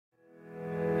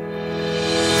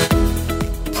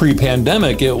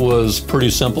Pre-pandemic, it was pretty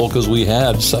simple because we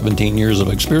had 17 years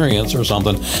of experience or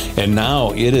something. And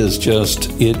now it is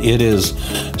just, it is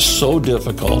so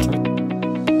difficult.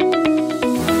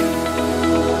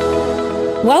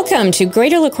 Welcome to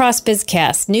Greater La Crosse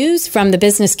BizCast, news from the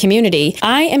business community.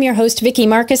 I am your host, Vicki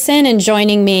Markison, and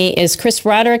joining me is Chris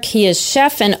Roderique. He is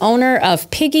chef and owner of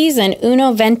Piggy's and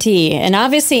Uno Venti. And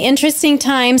obviously interesting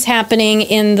times happening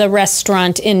in the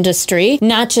restaurant industry,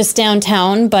 not just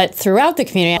downtown, but throughout the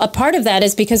community. A part of that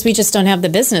is because we just don't have the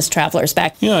business travelers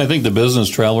back. Yeah, I think the business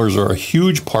travelers are a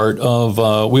huge part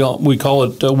of, we call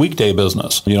it weekday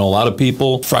business. You know, a lot of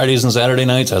people, Fridays and Saturday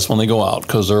nights, that's when they go out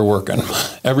because they're working.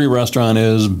 Every restaurant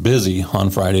is busy on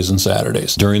Fridays and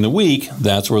Saturdays. During the week,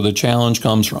 that's where the challenge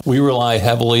comes from. We rely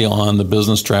heavily on the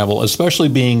business travel, especially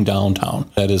being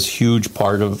downtown. That is a huge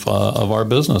part of our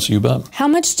business, you bet. How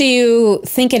much do you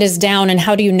think it is down, and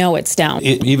how do you know it's down?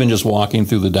 Even just walking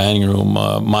through the dining room,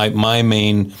 my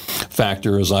main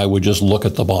factor is I would just look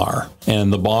at the bar.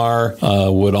 And the bar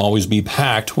would always be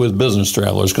packed with business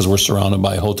travelers because we're surrounded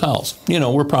by hotels. You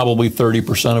know, we're probably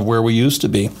 30% of where we used to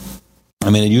be. I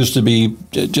mean, it used to be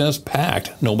just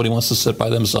packed. Nobody wants to sit by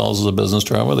themselves as a business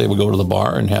traveler. They would go to the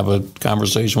bar and have a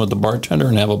conversation with the bartender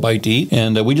and have a bite to eat.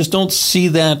 And we just don't see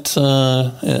that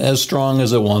as strong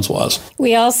as it once was.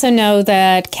 We also know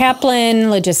that Kaplan,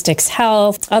 Logistics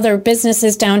Health, other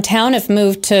businesses downtown have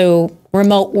moved to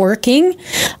remote working.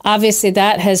 Obviously,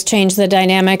 that has changed the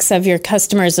dynamics of your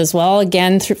customers as well,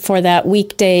 again, for that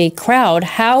weekday crowd.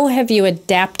 How have you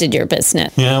adapted your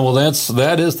business? Yeah, well,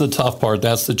 that is the tough part.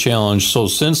 That's the challenge. So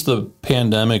since the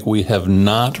pandemic, we have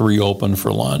not reopened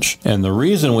for lunch. And the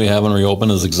reason we haven't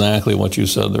reopened is exactly what you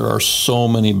said. There are so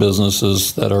many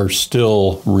businesses that are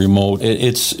still remote.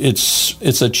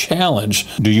 It's a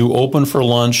challenge. Do you open for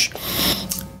lunch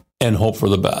and hope for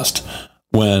the best?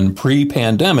 When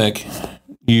pre-pandemic,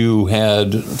 you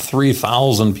had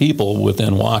 3,000 people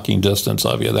within walking distance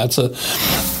of you.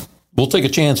 We'll take a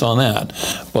chance on that.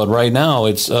 But right now,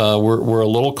 it's we're a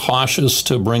little cautious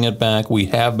to bring it back. We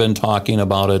have been talking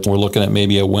about it. We're looking at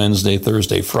maybe a Wednesday,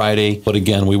 Thursday, Friday. But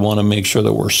again, we want to make sure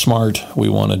that we're smart. We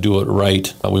want to do it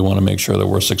right. We want to make sure that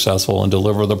we're successful and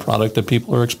deliver the product that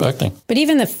people are expecting. But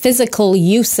even the physical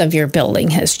use of your building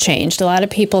has changed. A lot of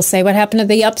people say, what happened to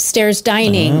the upstairs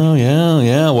dining? Oh,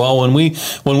 yeah. Well, when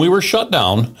we were shut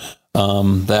down,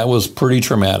 that was pretty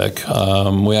traumatic.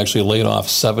 We actually laid off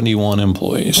 71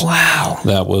 employees. Wow.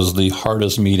 That was the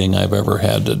hardest meeting I've ever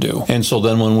had to do. And so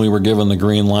then when we were given the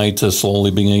green light to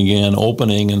slowly begin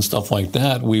opening and stuff like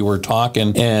that, we were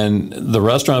talking, and the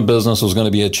restaurant business was going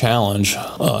to be a challenge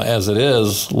as it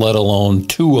is, let alone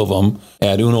two of them.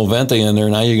 Add Uno Venti in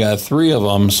there, now you got three of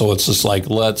them. So it's just like,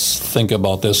 let's think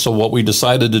about this. So what we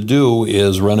decided to do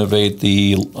is renovate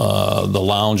the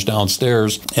lounge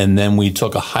downstairs, and then we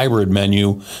took a hybrid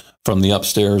menu from the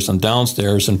upstairs and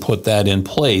downstairs and put that in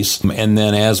place. And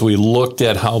then as we looked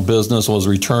at how business was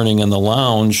returning in the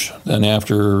lounge, then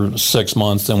after 6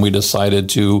 months, then we decided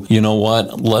to, you know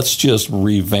what, let's just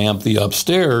revamp the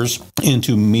upstairs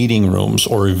into meeting rooms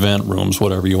or event rooms,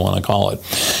 whatever you want to call it.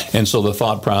 And so the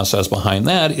thought process behind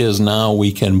that is now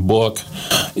we can book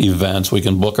events. We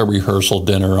can book a rehearsal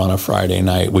dinner on a Friday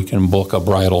night. We can book a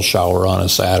bridal shower on a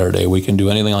Saturday. We can do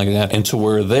anything like that. And to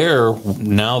where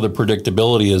now the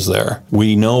predictability is there.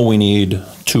 We know we need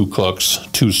 2 cooks,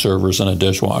 2 servers, and a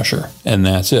dishwasher, and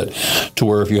that's it. To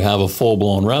where if you have a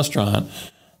full-blown restaurant,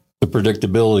 the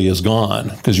predictability is gone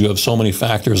because you have so many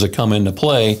factors that come into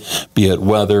play, be it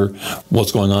weather,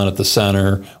 what's going on at the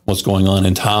center, what's going on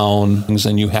in town,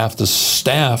 and you have to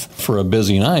staff for a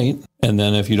busy night. And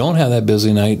then if you don't have that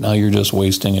busy night, now you're just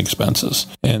wasting expenses.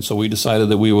 And so we decided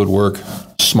that we would work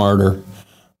smarter,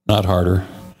 not harder.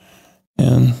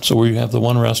 And so we have the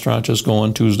one restaurant just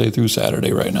going Tuesday through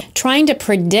Saturday right now. Trying to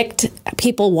predict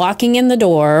people walking in the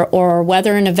door or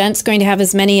whether an event's going to have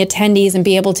as many attendees and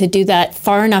be able to do that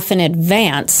far enough in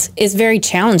advance is very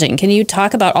challenging. Can you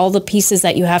talk about all the pieces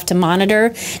that you have to monitor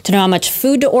to know how much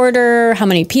food to order, how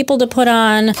many people to put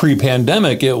on?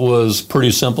 Pre-pandemic, it was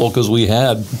pretty simple because we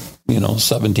had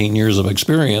 17 years of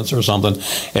experience or something.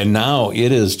 And now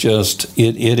it is just,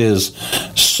 it is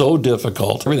so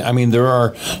difficult. I mean, there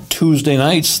are Tuesday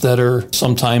nights that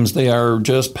sometimes they are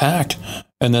just packed.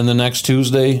 And then the next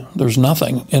Tuesday, there's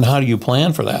nothing. And how do you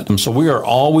plan for that? And so we are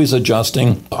always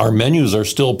adjusting. Our menus are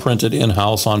still printed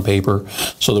in-house on paper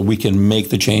so that we can make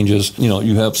the changes.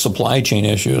 You have supply chain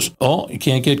issues. Oh, you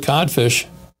can't get codfish.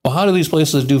 Well, how do these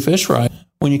places do fish fry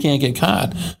when you can't get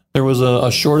cod? There was a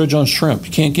shortage on shrimp.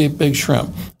 You can't get big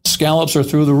shrimp. Scallops are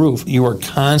through the roof. You are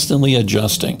constantly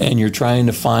adjusting, and you're trying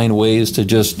to find ways to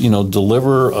just,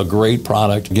 deliver a great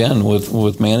product. Again,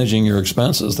 with managing your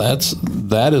expenses,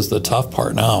 that is the tough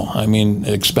part now. I mean,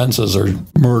 expenses are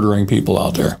murdering people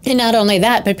out there. And not only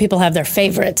that, but people have their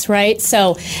favorites, right?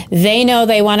 So they know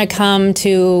they want to come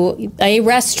to a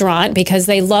restaurant because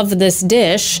they love this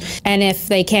dish, and if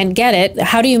they can't get it,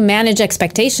 how do you manage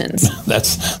expectations?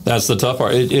 That's the tough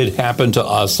part. It happened to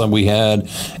us. We had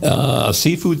a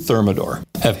seafood thermidor.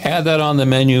 Have had that on the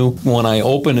menu when I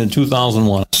opened in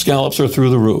 2001. Scallops are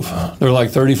through the roof. They're like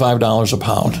 $35 a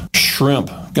pound. Shrimp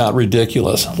got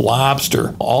ridiculous.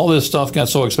 Lobster, all this stuff got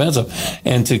so expensive.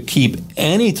 And to keep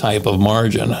any type of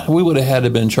margin, we would have had to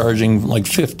been charging like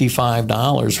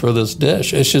 $55 for this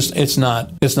dish. It's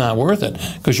not worth it,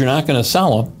 because you're not going to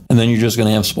sell them, and then you're just going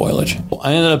to have spoilage.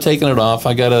 I ended up taking it off.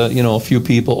 I got a few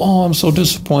people, I'm so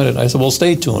disappointed. I said, well,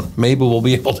 stay tuned. Maybe we'll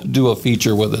be able to do a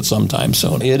feature with it sometime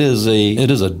soon. It is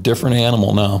a different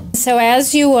animal now. So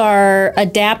as you are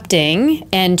adapting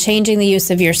and changing the use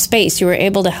of your space, you were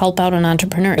able to help out an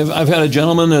entrepreneur. I've had a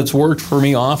gentleman that's worked for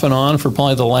me off and on for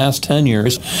probably the last 10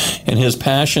 years, and his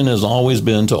passion has always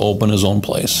been to open his own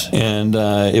place. And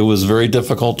it was very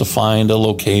difficult to find a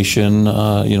location,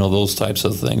 those types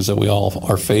of things that we all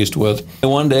are faced with.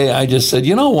 And one day I just said,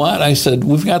 you know what? I said,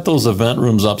 we've got those event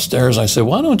rooms upstairs. I said,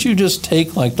 why don't you just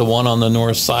take like the one on the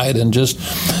north side and just,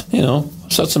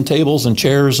 set some tables and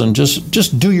chairs and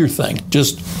just do your thing.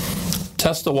 Just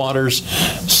test the waters,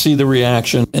 see the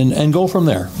reaction, and go from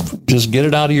there. Just get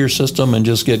it out of your system and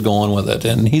just get going with it.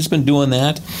 And he's been doing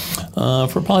that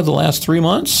for probably the last 3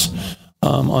 months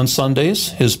on Sundays.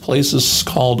 His place is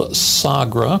called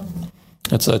Sagra.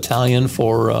 It's Italian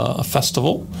for a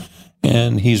festival.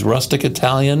 And he's rustic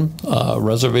Italian,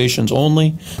 reservations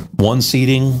only, one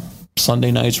seating.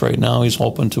 Sunday nights right now. He's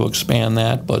hoping to expand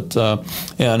that. But,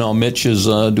 Mitch is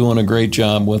doing a great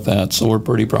job with that. So we're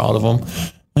pretty proud of him.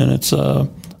 And it's,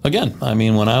 again,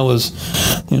 when I was,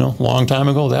 a long time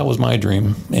ago, that was my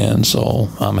dream. And so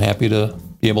I'm happy to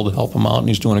be able to help him out, and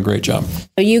he's doing a great job.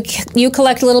 You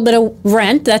collect a little bit of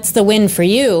rent. That's the win for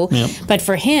you. Yep. But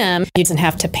for him, he doesn't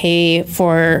have to pay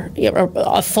for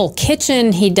a full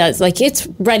kitchen. He does, it's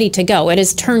ready to go. It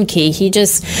is turnkey. He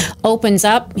just opens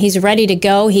up. He's ready to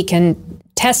go. He can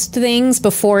test things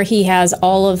before he has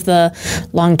all of the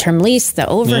long-term lease, the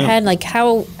overhead.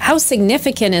 Yeah. How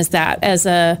significant is that as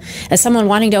someone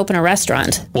wanting to open a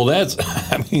restaurant? Well,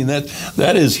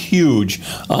 that is huge.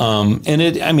 And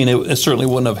it certainly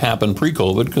wouldn't have happened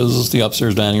pre-COVID because the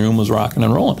upstairs dining room was rocking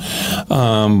and rolling.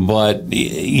 But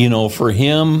for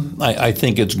him, I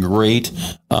think it's great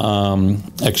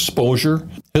exposure.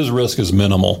 His risk is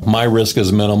minimal. My risk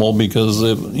is minimal because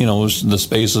the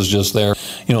space is just there.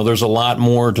 There's a lot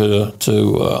more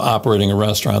to operating a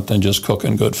restaurant than just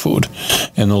cooking good food,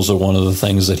 and those are one of the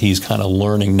things that he's kind of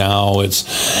learning now. It's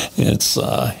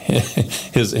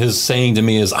his saying to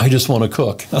me is, "I just want to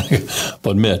cook,"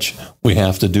 but Mitch, we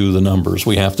have to do the numbers,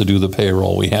 we have to do the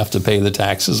payroll, we have to pay the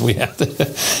taxes, we have to,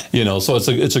 So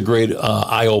it's a great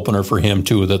eye opener for him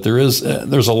too. That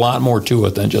there's a lot more to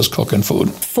it than just cooking food.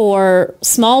 For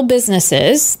small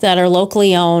businesses that are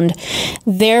locally owned,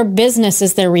 their business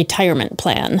is their retirement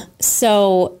plan.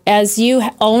 So as you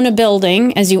own a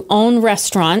building, as you own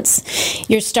restaurants,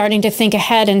 you're starting to think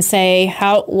ahead and say,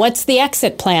 what's the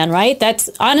exit plan, right? That's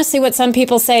honestly what some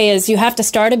people say is you have to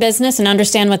start a business and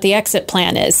understand what the exit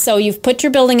plan is. So you've put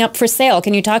your building up for sale.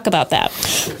 Can you talk about that?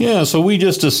 Yeah, so we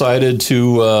just decided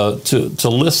to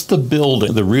list the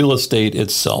building. The real estate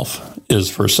itself is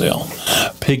for sale.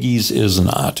 Piggy's is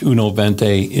not. Uno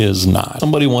Venti is not.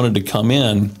 Somebody wanted to come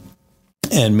in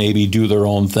and maybe do their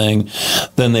own thing,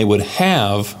 then they would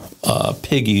have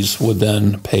Piggy's would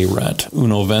then pay rent.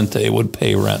 Uno Venti would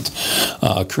pay rent.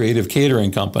 Creative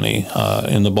catering company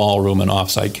in the ballroom and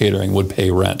offsite catering would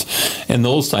pay rent. And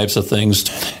those types of things.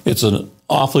 It's an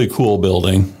awfully cool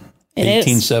building. It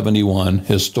 1871,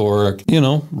 historic,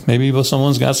 maybe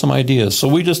someone's got some ideas. So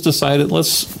we just decided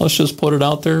let's just put it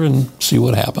out there and see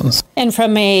what happens. And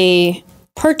from a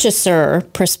purchaser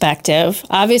perspective,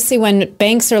 obviously when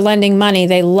banks are lending money,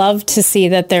 they love to see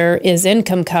that there is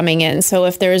income coming in. So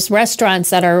if there's restaurants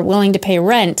that are willing to pay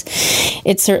rent,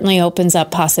 it certainly opens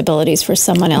up possibilities for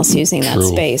someone else using that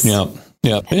space.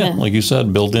 Yeah. Like you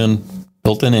said, built-in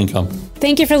income.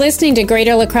 Thank you for listening to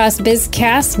Greater La Crosse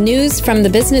BizCast, news from the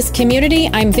business community.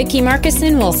 I'm Vicki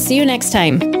Markison. We'll see you next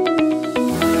time.